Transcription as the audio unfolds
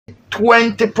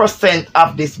20%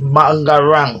 of this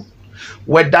bangarang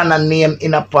where Donna name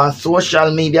in upon social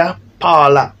media,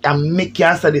 Paula, and me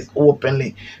can say this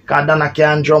openly, because Donna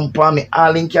can jump on me.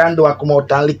 All he can do is come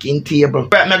out and lick in table.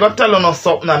 But me go tell you no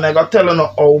something, me go tell you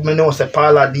no how me know say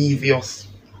Paula devious.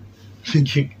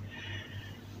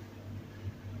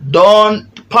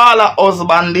 Paula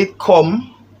husband did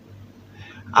come,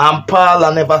 and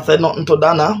Paula never said nothing to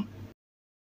Donna.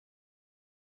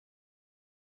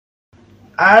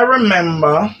 I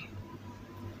remember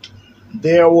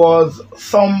there was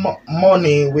some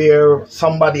money where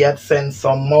somebody had sent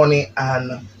some money,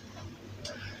 and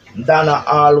Donna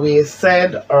always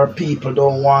said her people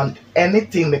don't want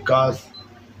anything because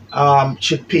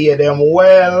she paid them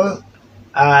well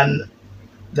and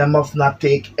they must not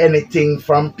take anything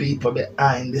from people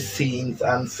behind the scenes.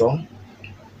 And so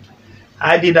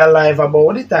I did a live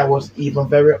about it. I was even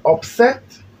very upset,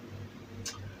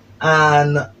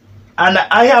 and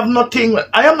I have nothing.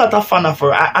 I am not a fan of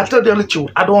her. I tell you the truth.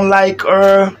 I don't like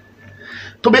her,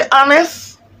 to be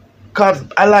honest, because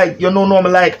I like, you know, I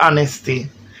like honesty.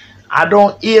 I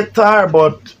don't hate her,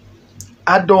 but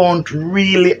I'm not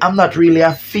really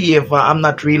a favor. I'm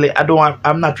not really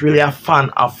a fan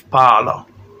of Paula,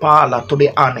 to be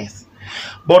honest.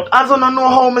 But as I don't know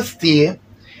how I stay,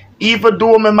 even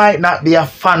though I might not be a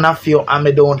fan of you and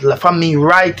I don't, for me,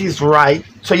 right is right.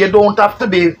 So you don't have to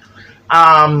be,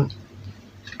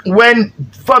 when,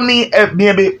 for me,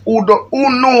 maybe who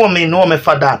know me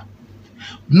for that.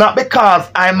 Not because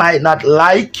I might not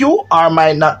like you or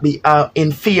might not be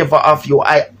in favor of you.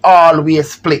 I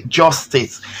always split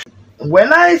justice.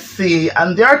 When I see,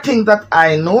 and there are things that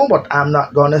I know, but I'm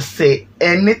not going to say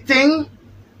anything.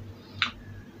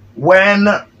 When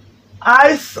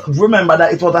I remember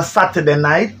that it was a Saturday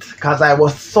night, because I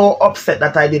was so upset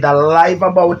that I did a live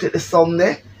about it this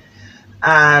Sunday.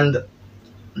 And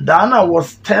Donna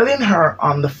was telling her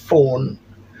on the phone,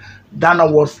 Donna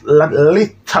was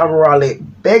literally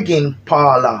begging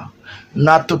Paula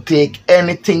not to take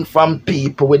anything from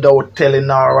people without telling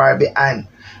her right behind.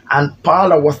 And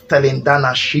Paula was telling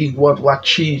Donna she's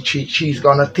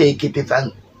gonna take it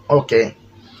and okay.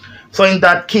 So in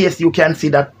that case, you can see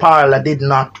that Paula did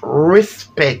not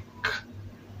respect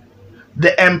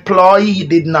the employee,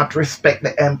 did not respect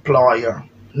the employer.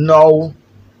 No.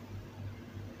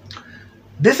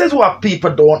 This is what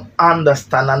people don't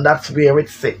understand, and that's where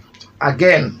it's said.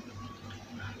 Again,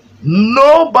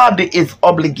 nobody is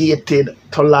obligated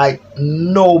to like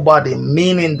nobody,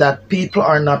 meaning that people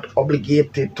are not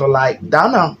obligated to like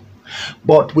Donna,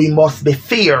 but we must be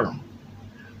fair.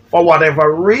 For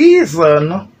whatever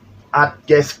reason, I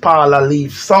guess Paula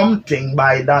leaves something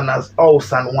by Donna's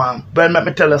house and one. But let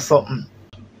me tell you something.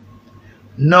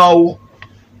 Now,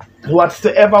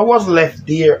 whatsoever was left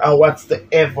there and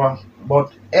whatsoever,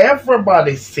 but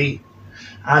everybody see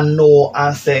and know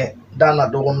and say, Donna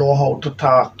don't know how to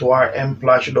talk to her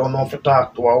employee. She don't know how to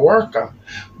talk to her worker.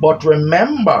 But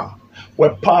remember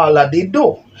what Paula did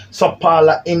do. So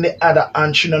Paula in the other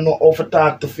hand, she don't know how to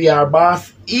talk to her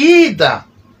boss either.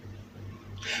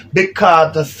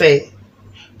 Because they say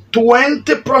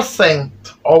 20%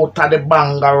 out of the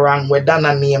bangarang where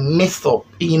Donna name miss up,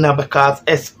 because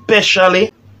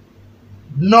especially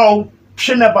no,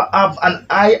 she never have, and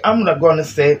I am not gonna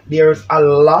say there's a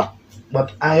lot,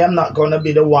 but I am not gonna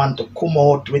be the one to come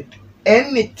out with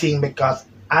anything, because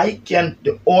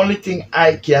the only thing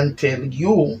I can tell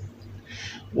you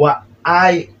what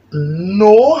I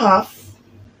know of,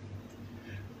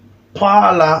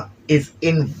 Paula is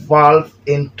involved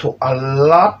into a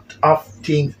lot of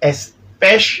things,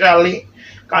 especially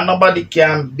because nobody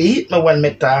can beat me when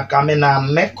me talk. I'm in a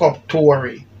makeup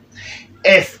Tory.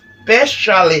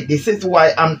 Especially, this is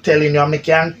why I'm telling you, I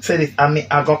can't say this,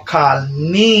 I go call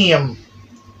name.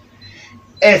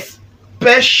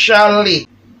 Especially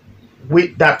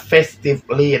with that festive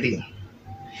lady.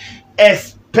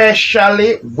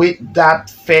 Especially with that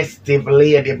festive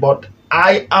lady. But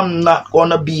I am not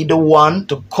gonna be the one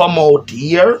to come out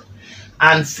here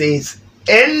and say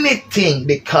anything,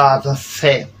 because I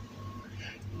say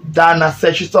Donna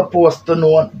said she's supposed to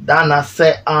know. Donna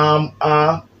said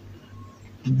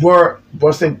whatever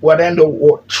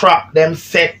the trap them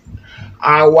set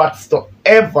or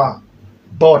whatsoever,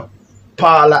 but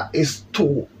Paula is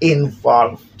too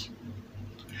involved.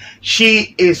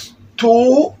 She is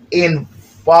too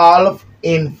involved.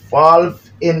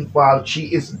 She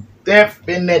is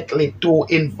definitely too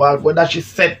involved. Whether she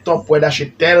set up, whether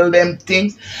she tell them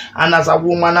things, and as a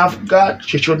woman of God,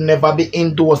 she should never be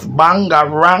in those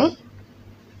bangarang.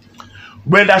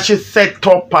 Whether she set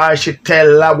up or she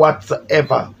tell her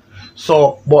whatsoever.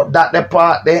 So, but that the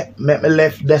part there, make me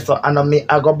left there so I know me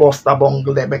I go bust a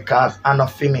bungle there because I know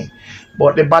for me.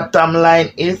 But the bottom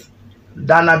line is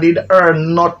Donna did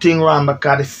earn nothing wrong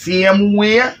because the same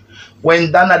way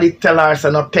when Donna did tell her so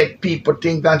not take people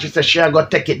things and she said she go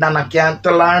take it, Donna can't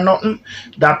tell her nothing.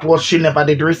 That was she never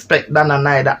did respect Donna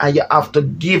neither. And you have to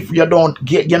give, you don't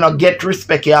get, you know, get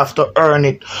respect, you have to earn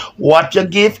it. What you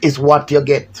give is what you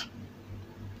get.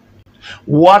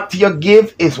 What you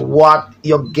give is what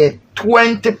you get.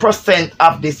 20%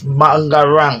 of this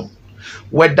bangarang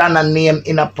where Donna name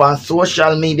in upon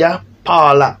social media,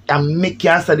 Paula, and me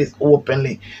can say this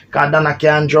openly, because Donna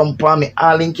can jump on me.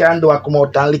 All he can do is come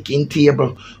out and lick in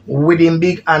table with him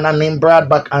big and a name broad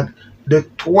back, and the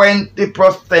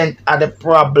 20% of the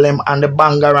problem and the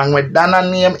bangarang where Donna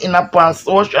name in upon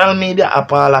social media, a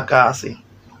Paula Kasi.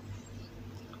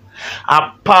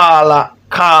 A Paula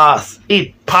cause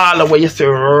it. Paula where you see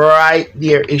right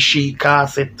there is she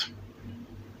cause it.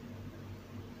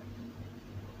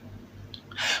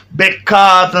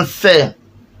 Because and say,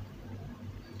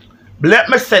 let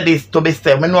me say this to be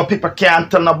said. I know people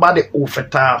can't tell nobody who to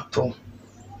talk to.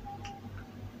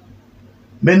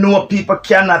 I know people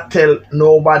cannot tell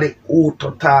nobody who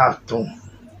to talk to.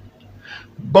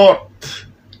 But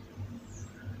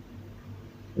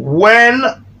when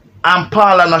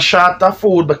Paula no short of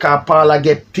food because Paula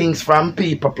get things from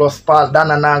people, plus Paula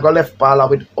Donna now go left Paula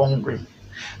with hungry.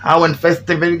 And when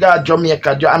festival got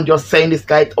Jamaica, I'm just saying this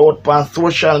guy out on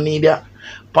social media.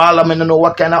 Paula, I don't know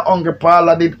what kind of hungry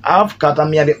Paula did have, because I'm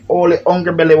the only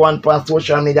hungry belly one on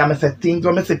social media. I say things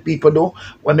when I see people do,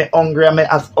 when I'm hungry, I'm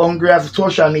as hungry as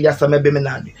social media, so maybe I'm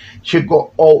not. She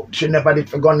go out, she never did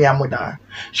forget me with her.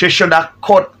 She should have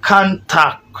cut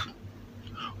contact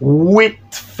with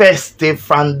Festive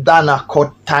from Donna,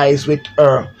 cut ties with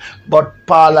her. But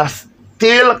Paula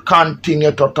still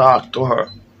continue to talk to her.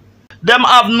 Them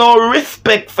have no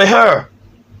respect for her.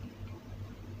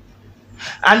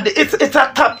 And it's a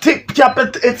tactic,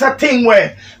 it's a thing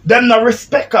where them not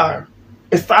respect her.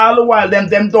 It's all the while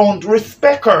them don't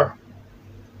respect her.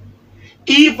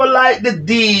 Even like the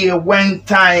day when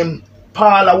time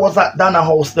Paula was at Donna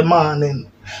house the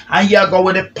morning and you go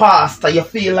with the pastor, you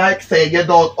feel like say you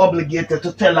don't obligated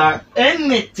to tell her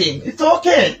anything. It's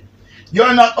okay.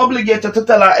 You're not obligated to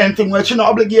tell her anything. Well, she's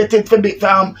not obligated for big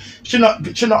she not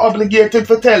obligated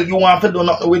to tell you want to do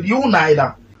nothing with you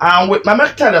neither. And with me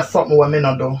tell you something what me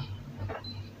not do.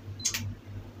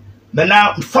 But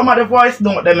now some of the voice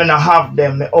note them and I have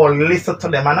them, me all listen to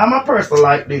them, and I'm a person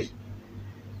like this.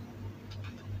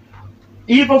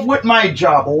 Even with my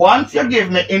job, once you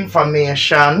give me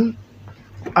information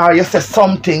or you say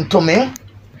something to me,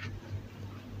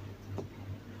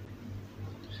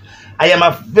 I am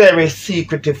a very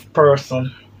secretive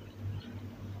person.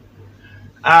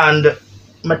 And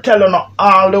I tell you now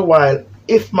all the while,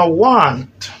 if I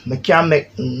want, I can make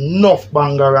enough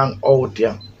bangarang out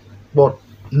here. But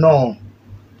no.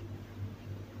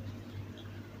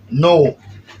 No.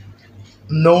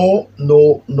 No,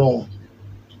 no, no.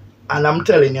 And I'm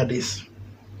telling you this.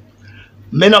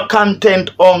 Me not content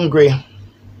hungry.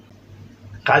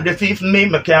 Because this is me,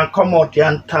 I can come out here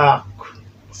and talk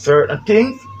certain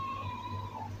things.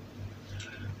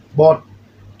 But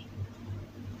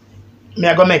me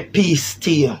I go make peace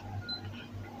still.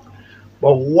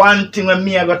 But one thing when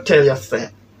me I go tell you, say,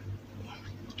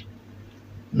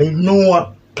 me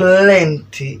know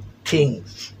plenty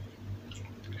things.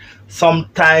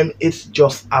 Sometimes it's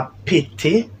just a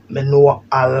pity. Me know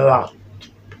a lot.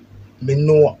 Me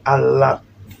know a lot.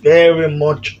 Very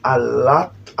much a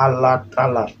lot.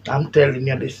 I'm telling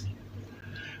you this.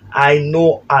 I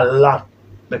know a lot.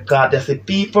 Because there's a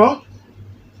people.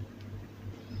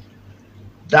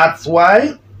 That's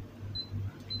why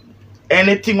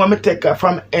anything when me take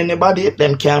from anybody,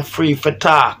 them can free for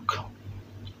talk.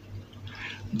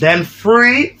 Them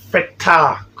free for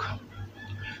talk.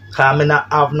 Because I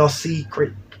not have no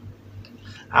secret.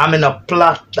 I'm in a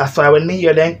plot. That's why when me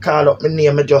hear them call up my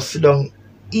name, I just sit down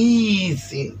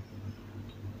easy.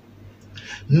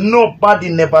 Nobody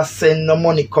never send no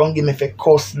money come give me for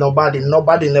cost. Nobody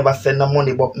never send no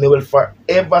money, but me will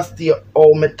forever stay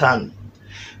all my time.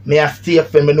 Me I stay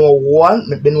for me know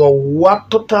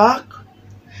what to talk,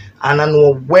 and I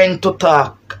know when to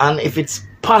talk, and if it's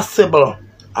possible,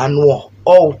 I know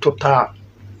how to talk.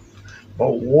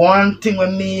 But one thing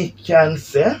when me can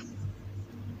say,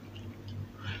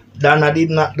 Donna did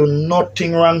not do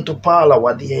nothing wrong to Paula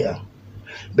what year.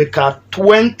 Because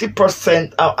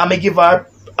 20%, I may give her,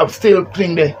 I'm still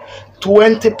playing there,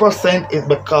 20% is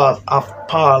because of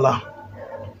Paula.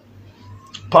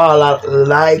 Paula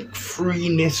like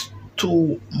freeness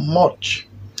too much.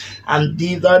 And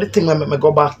these are the things that make me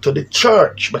go back to the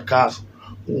church, because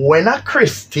when a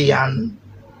Christian,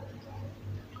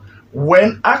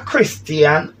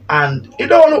 and it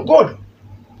don't look good,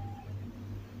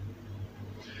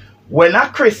 when a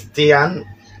Christian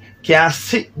can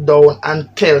sit down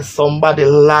and tell somebody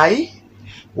lie,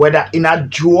 whether in a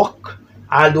joke,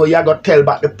 although you got to tell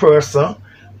back the person,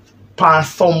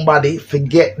 pass somebody to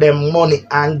get them money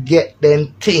and get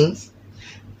them things.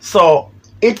 So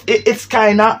it's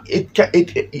kind of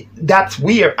that's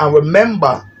weird. And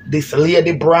remember this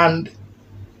lady brand,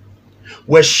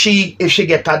 where if she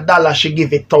get $1, she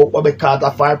give it out because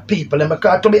of her people. And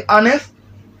because to be honest,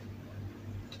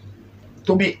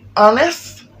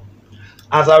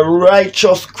 as a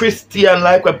righteous Christian,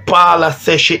 like what Paula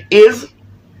says she is,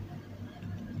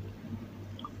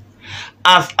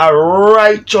 as a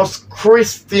righteous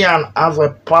Christian, as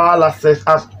what Paula says,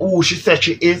 as who she says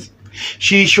she is,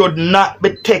 she should not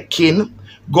be taking,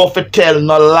 go for tell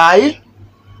no lie.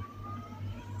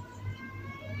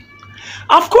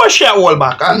 Of course she hold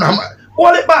back, and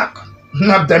hold it back.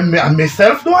 Not them, and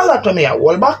myself know a lot of me I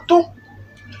hold back too.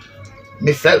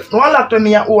 Myself know a lot of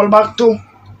me I hold back too.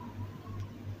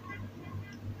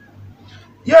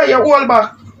 Yeah, you hold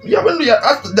back. Yeah,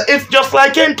 it's just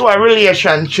like into a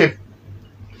relationship.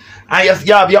 And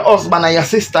you have your husband and your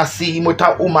sister see him with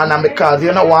a woman, and because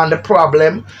you don't want the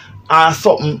problem or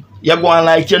something, you're going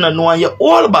like you don't know and you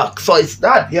hold back. So it's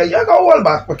that. Yeah, you go hold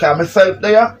back, because myself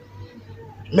there,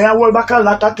 me I hold back a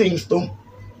lot of things too.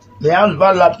 Me I hold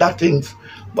back a lot of things.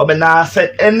 But me not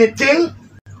said anything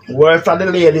worse for the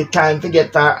lady time to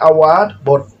get her award.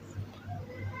 But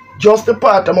just the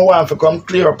part I want to come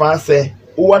clear up and say,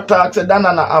 who talks to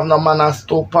Donna have no manners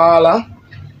to Paula?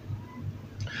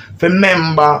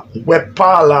 Remember where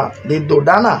Paula did do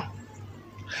Donna.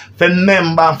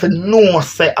 Remember to know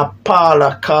say a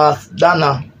Paula cost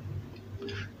Donna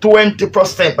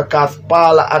 20%, because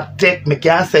Paula attack me.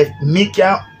 Can say me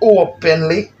can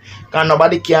openly, because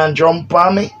nobody can jump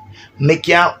on me. Me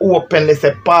can openly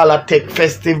say Paula take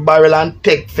festive barrel and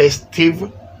take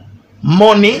festive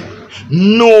money,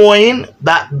 knowing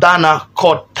that Donna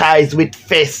cut ties with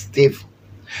festive.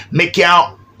 Me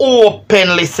can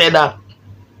openly say that.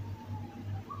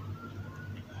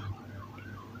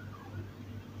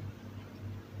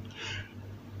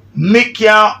 Me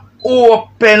can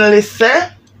openly say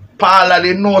Paula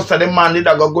didn't know, so the man did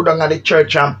go down at the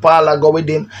church and Paula go with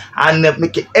him, and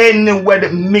make it anywhere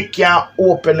that me can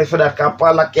openly say that, because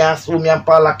Paula can't sue me and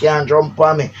Paula can't jump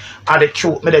on me. And the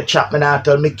truth me the chat me not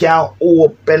tell, me can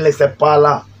openly say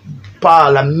Paula,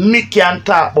 me can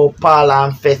talk about Paula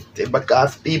and Festive,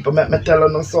 because people make me tell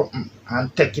them something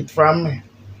and take it from me.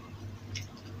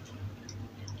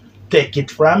 Take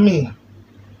it from me.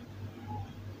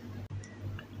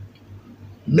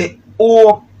 Me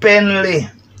openly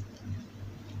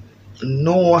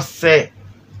no say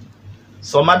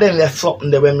some of them there's something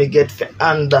that when me get to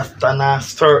understand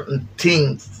certain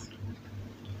things.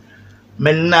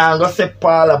 Me nah go say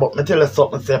Paula, but me tell you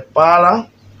something. Say Paula,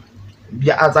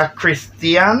 you as a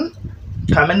Christian,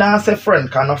 can me nah say friend,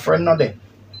 because no friend no there.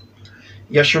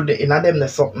 You should in them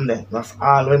there's something there. That's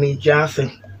all we me can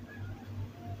say.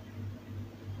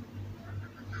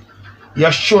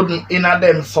 You shouldn't in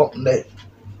them something there.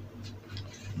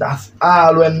 That's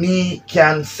all when me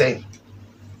can say.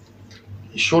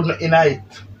 You shouldn't in it.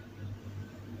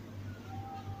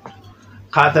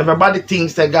 Because everybody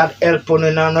thinks they got help on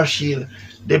in no shield.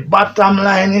 The bottom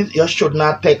line is you should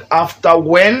not take after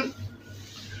when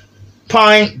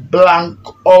point blank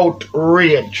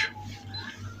outrage.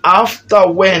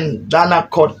 After when Donna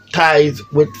cut ties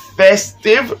with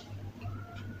Festive,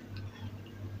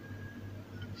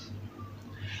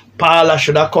 Paula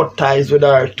should have cut ties with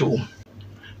her too.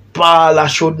 Paula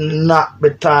should not be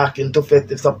talking to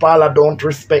Festive. So Paula don't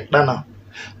respect Donna.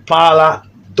 Paula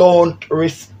don't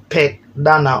respect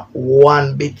Donna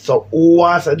one bit. So who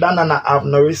wants Donna not have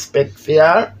no respect for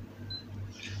her?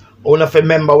 Only if you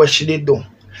remember what she did do.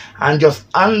 And just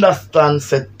understand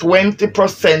say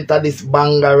 20% of this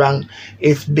bangarang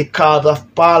is because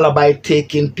of Paula by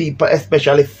taking people,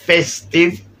 especially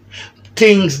Festive,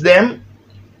 things them.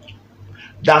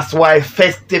 That's why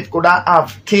Festive could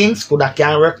have things, could have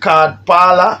can record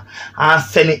Paula and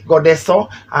send it go there so,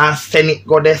 and send it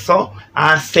go there so,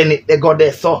 and send it they go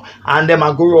there so, and them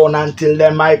a go on until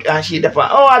them mic and she there.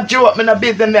 Oh, I drew up in the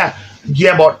business there.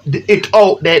 Yeah, but it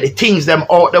out there, the things them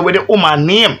out there with the woman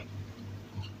name.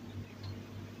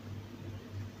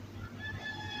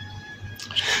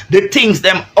 The things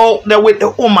them out there with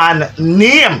the woman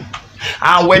name.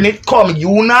 And when it come,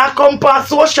 you not come on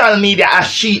social media as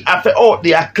she have to out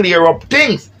there clear up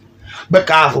things.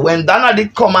 Because when Donna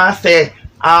did come and say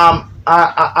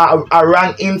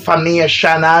wrong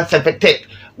information and say if take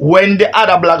when the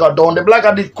other blogger done, the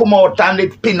blogger did come out and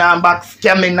did pin and back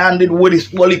scamming and did with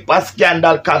this whole heap of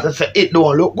scandal because they say it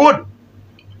don't look good.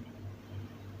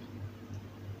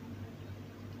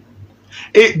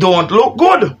 It don't look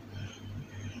good.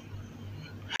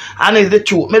 And it's the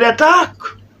truth me they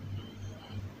talk.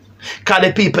 Because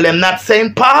the people them not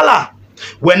saying Paula.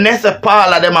 When they say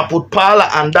Paula, them a put Paula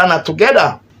and Donna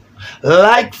together.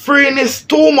 Like FRIM is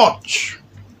too much.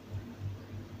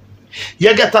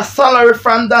 You get a salary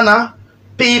from Donna,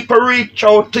 people reach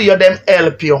out to you, them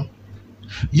help you.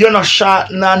 You're not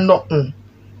short nor nothing.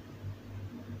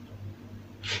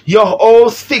 Your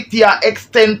house fit your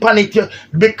extend pan it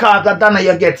because of Donna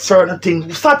you get certain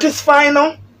things. Satisfying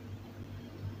now?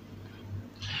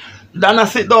 Donna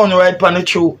sit down right pan the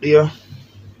truth there.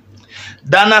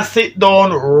 Donna sit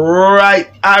down right.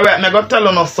 Alright, I go tell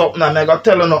you no something. I go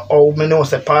tell you no how I know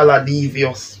say Paula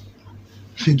devious.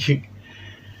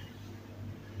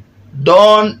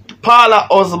 Paula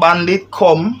husband did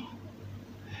come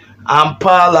and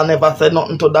Paula never said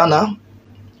nothing to Donna.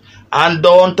 And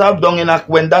don't have done enough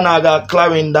when Donna got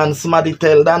Clarendon, somebody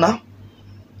tell Donna.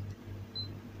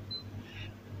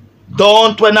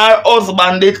 Don't when her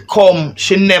husband did come,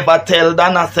 she never tell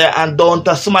Donna say and don't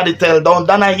somebody tell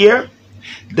Donna here.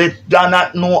 They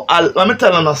Donna know let me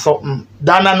tell you something.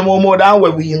 Donna know more than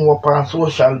what we know on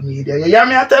social media. You hear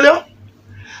me I tell you?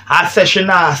 I say she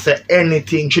not say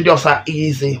anything, she just a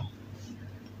easy.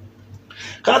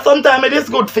 Cause sometimes it is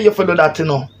good for you to do that, you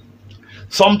know.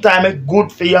 Sometimes it's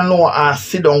good for you know and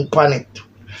sit down on it.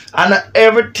 And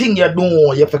everything you do,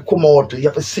 you have to come out, you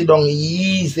have to sit down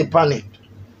easy on it.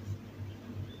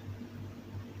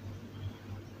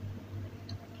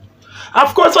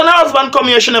 Of course, when her husband come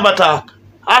here, she never talk.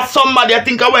 As somebody, I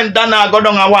think I went down and go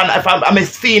down a one, if I'm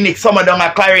Miss Phoenix, somebody down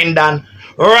a Clarendon,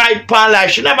 right pan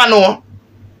like, she never know.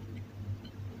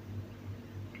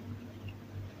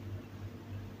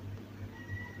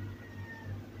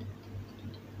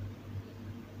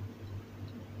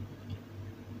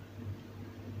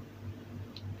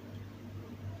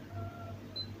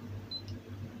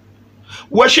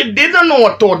 What she didn't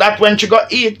know too, that when she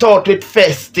got eat out with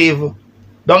Festive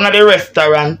down at the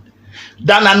restaurant,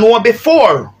 Donna know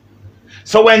before.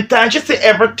 So when time she see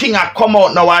everything I come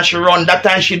out now and she run, that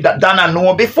time Donna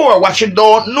know before. What she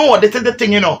don't know, this is the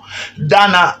thing, you know.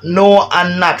 Donna know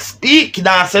and not speak,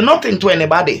 Donna say nothing to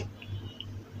anybody.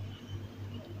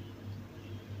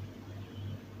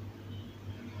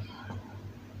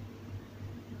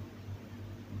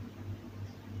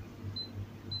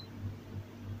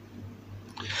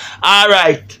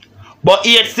 Alright. But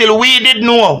yet still we did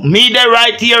know. Me the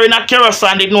right here in a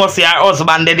kerosene did know say her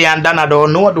husband did and Donna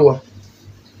don't know though.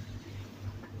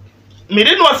 Me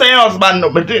didn't know say her husband no,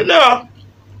 but no.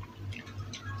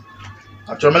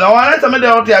 Actually, I don't want to tell me they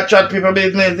out here chat people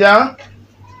business, yeah?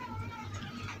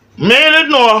 Me didn't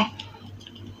know.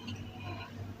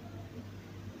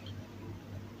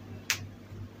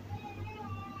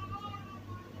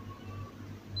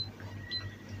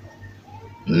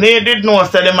 Me did know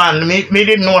say the man. Me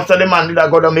didn't know say the man did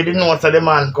go down. Me didn't know say the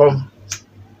man come.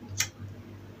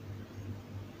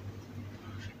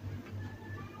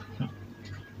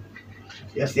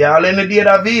 You see all in the day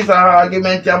that visa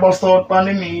argument you bust out on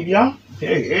the media.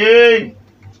 Hey.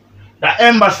 The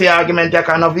embassy argument you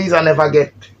can visa never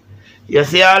get. You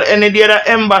see all any day the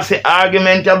embassy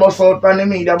argument you bust out on the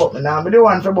media, but me now be the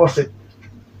one to bust it.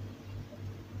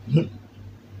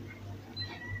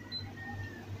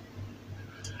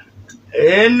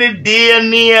 Any day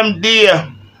name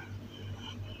day.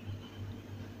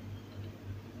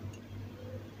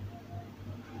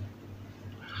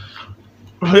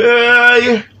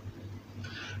 Hey.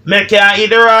 Make you eat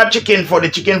the raw chicken for the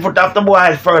chicken foot after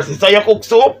boil first. So you cook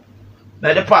soup,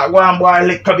 let the pot go and boil a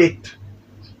little bit.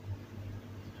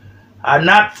 And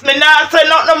not me not say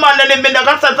nothing man, then me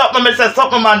not say something, me say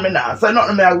something man, me not say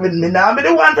nothing me not be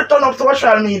the one to turn up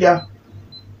social media.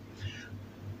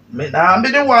 Me not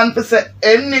be the one to say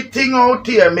anything out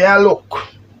here, me a look.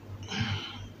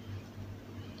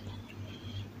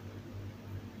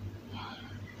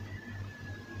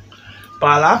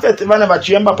 Paula FESTIVE never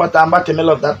chamber pot and batty, me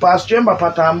love that. Pass chamber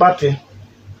pot and batty.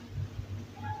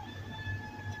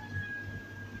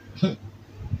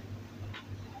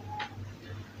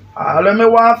 Let me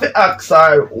want to ask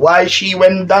her why she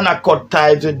when Donna cut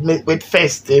ties with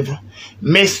FESTIVE.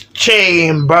 Miss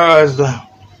Chambers.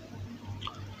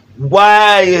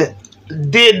 Why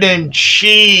didn't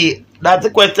she? That's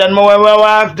the question we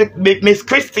ask Miss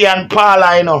Christian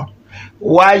Paula, you know.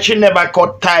 Why she never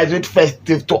cut ties with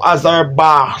FESTIVE to as her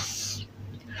boss?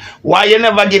 Why you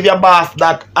never give your boss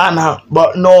that honor?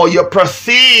 But no, you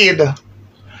proceed.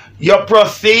 You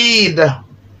proceed.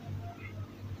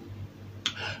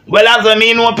 Well, as we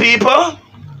mean no people.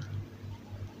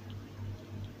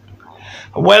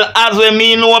 Well, as we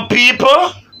mean no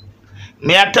people.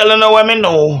 Me I tell you now what me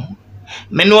know.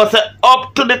 Me know say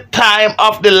up to the time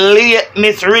of the late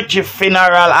Miss Richie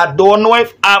funeral. I don't know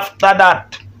if after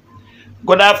that.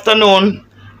 Good afternoon.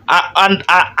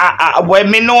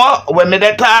 When me know, when me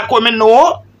dey talk, when me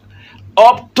know,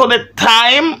 up to the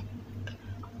time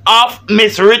of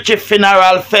Miss Richie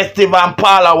funeral festival and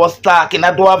Paula was talking.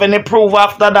 I don't have any proof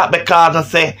after that because I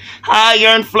say, hi,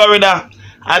 you're in Florida.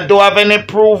 I don't have any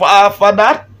proof after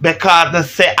that because I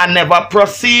say I never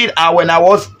proceed. And when I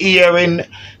was hearing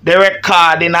the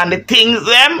recording and the things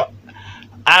them,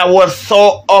 I was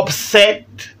so upset.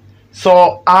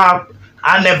 So I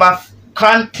never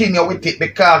continue with it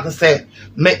because I say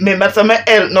me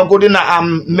health no good enough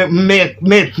and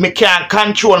me can't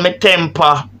control my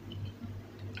temper.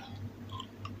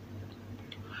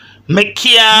 Me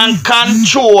can't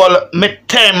control my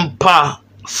temper.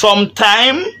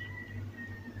 Sometime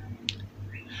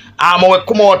I'm going to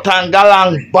come out and go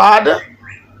along bad.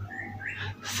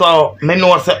 So me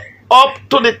know say up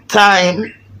to the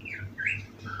time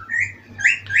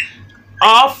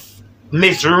of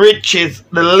Miss Richie's,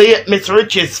 the late Miss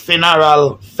Richie's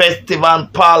funeral festival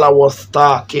and Paula was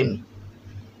talking.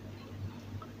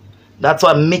 That's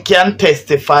what me can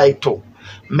testify to.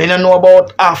 Me don't know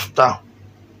about after.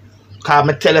 Cause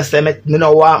me tell you say me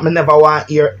never want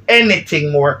to hear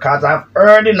anything more cause I've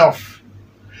heard enough.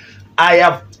 I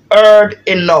have heard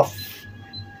enough.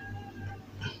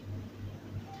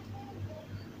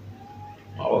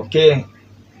 Okay.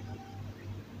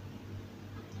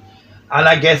 And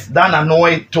I guess Donna know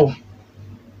it too.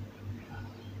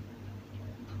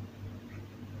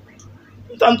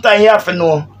 Sometimes you have to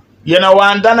know. You know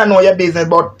want Donna know your business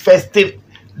but festive.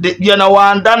 You know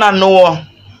want Donna know.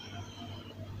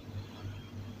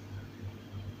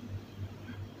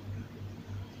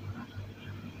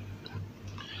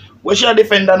 What should I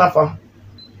defend Donna for?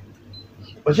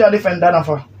 What should I defend Donna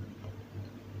for?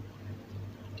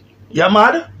 You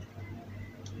mad?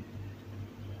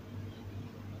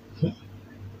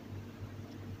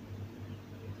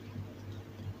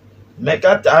 Make it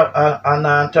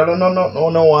and tell her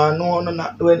no,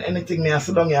 not doing anything. Me I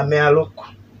sit down here, me I look.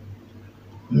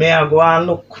 Me I go and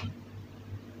look.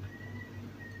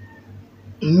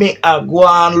 Me I go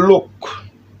and look.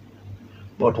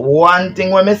 But one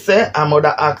thing when me say, I'm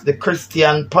gonna ask the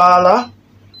Christian Paula,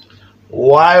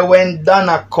 why when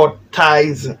Donna cut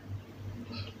ties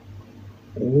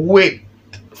with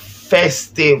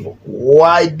Festive,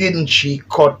 why didn't she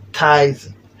cut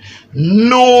ties?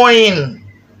 Knowing,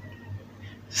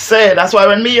 say, that's why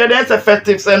when me hear them say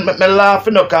Festive send me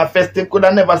laughing, because Festive could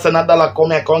have never send $1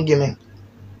 come here, come give me.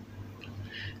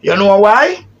 You know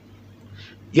why?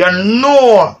 You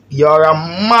know you're a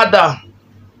mother.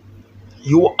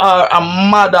 You are a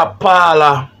mother,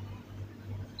 Paula.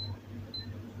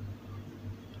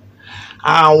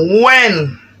 And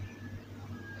when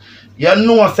you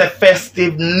know say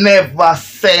Festive never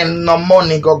send no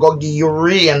money go give you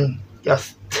rain, you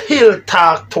still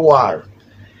talk to her.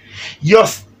 You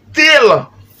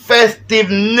still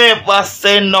Festive never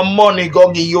send no money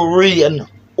go give you rain.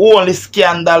 Only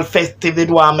scandal Festive did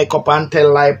want make up and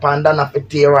tell lie and then have to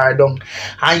tear her down.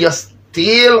 And you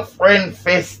still friend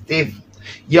Festive.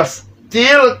 You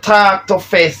still talk to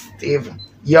Festive.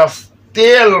 You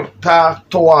still talk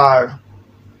to her.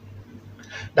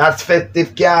 That's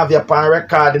Festive can have your pan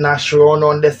record in a show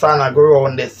on the sun and go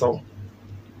on this so.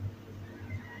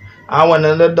 And when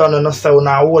they're done on the sound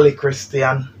a holy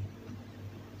Christian.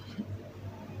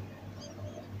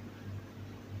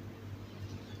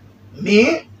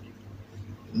 Me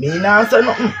not say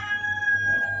nothing.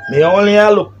 Me only a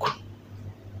look.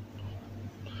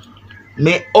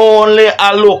 Me only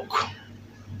a look.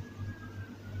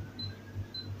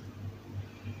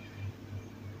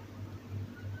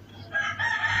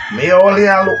 Me only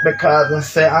a look because I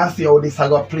say and see how this I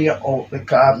go play out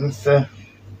because I say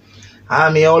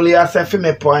and me only a say for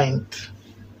me point.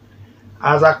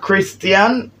 As a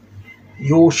Christian,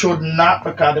 you should not,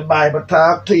 because the Bible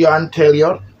talk to you and tell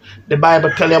you, the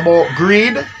Bible tell you about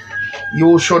greed.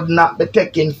 You should not be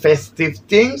taking festive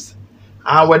things.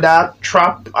 And whether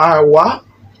trap or what,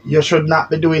 you should not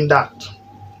be doing that.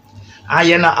 And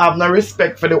you not have no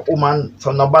respect for the woman.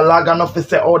 So no balaga enough to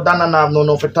say, oh, Donna have no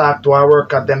enough to talk to her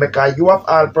work at them because you have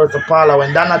all person Paula.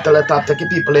 When Donna tell her to take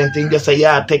people and things, you say,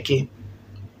 yeah, take it.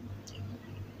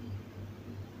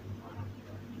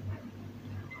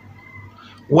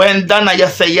 When Donna you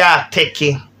say, yeah, take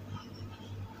it.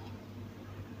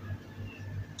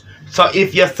 So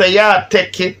if you say you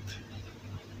take it,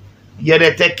 you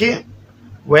dey take it.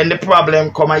 When the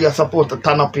problem come, you're supposed to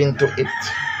turn up into it.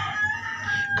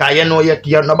 Because you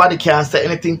know nobody can say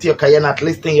anything to you because you're not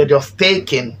listening, you're just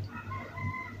taking.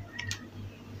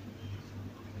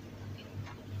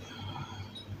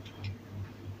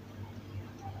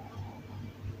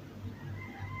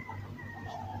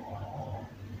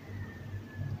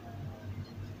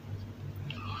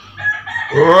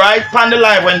 Right on the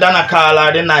live when Donna call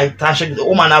her the night and the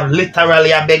woman have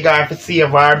literally a beg her to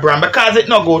save her brand because it's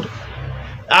no good.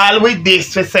 All with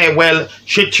this we say, well,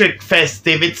 she tricked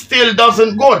Festive. It still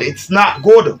doesn't good. It's not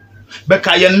good.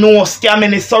 Because you know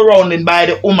scamming is surrounded by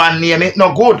the woman name. It's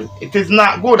not good. It is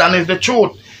not good and it's the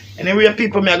truth. Anyway,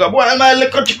 people may go, boy, my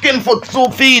little chicken foot 2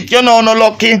 feet, you know, no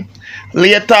lucky.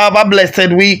 Later have a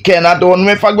blessed weekend. I don't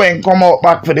know if I'm going to come out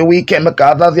back for the weekend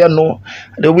because as you know,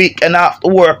 the weekend I have to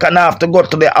work and I have to go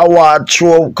to the award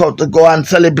show to go and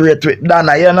celebrate with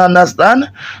Donna, you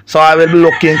understand? So I will be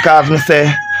looking because me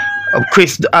say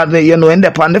Chris, you know, end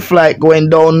up on the flight going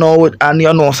down now and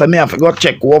you know, so me have to go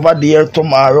check over there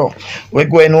tomorrow. We're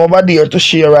going over there to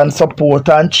share and support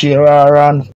and cheer her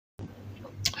and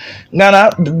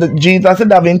Nana, Jesus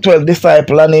said having 12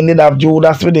 disciples and he did have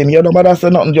Judas with him. You know, but I say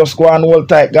nothing, just go and hold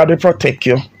tight. God will protect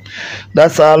you.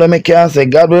 That's all I can say.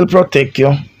 God will protect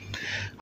you.